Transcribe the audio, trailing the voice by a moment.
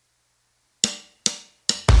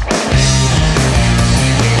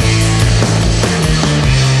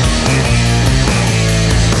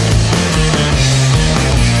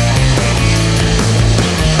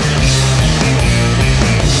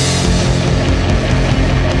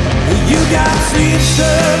Each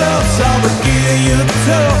love song will give you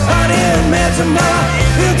tough. Honey, imagine more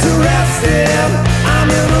interested. I'm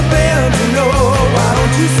in a band, you know. Why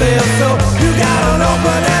don't you say so? You got an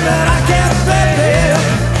open end that I can't fit in.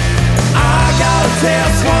 I got a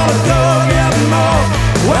chance, wanna go get more.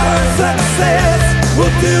 What success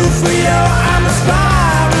will do for you, I'm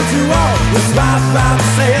aspiring to all the spot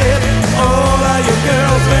said. All of you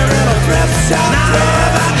girls wearing a dress shop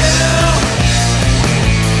dress. I do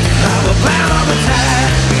have a plan of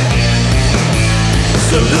attack.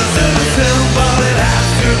 Solution is simple, it has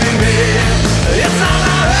to be made. It's not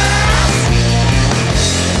our ass.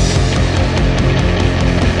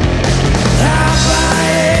 Half by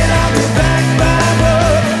 8, I'll be back by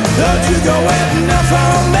blood. Don't you go waiting up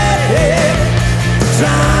for me.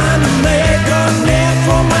 Trying to make a name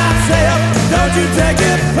for myself. Don't you take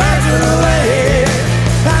it personally.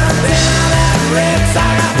 I'm down at Ritz, I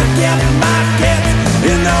got to get my kicks.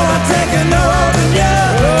 You know I'm taking over you.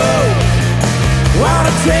 Want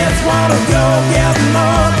a chance, wanna go get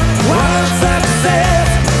more. What success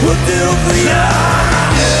will do for you.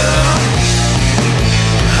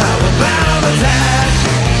 How about attack?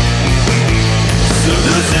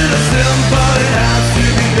 Solution is simple, it has to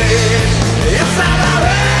be made. It's not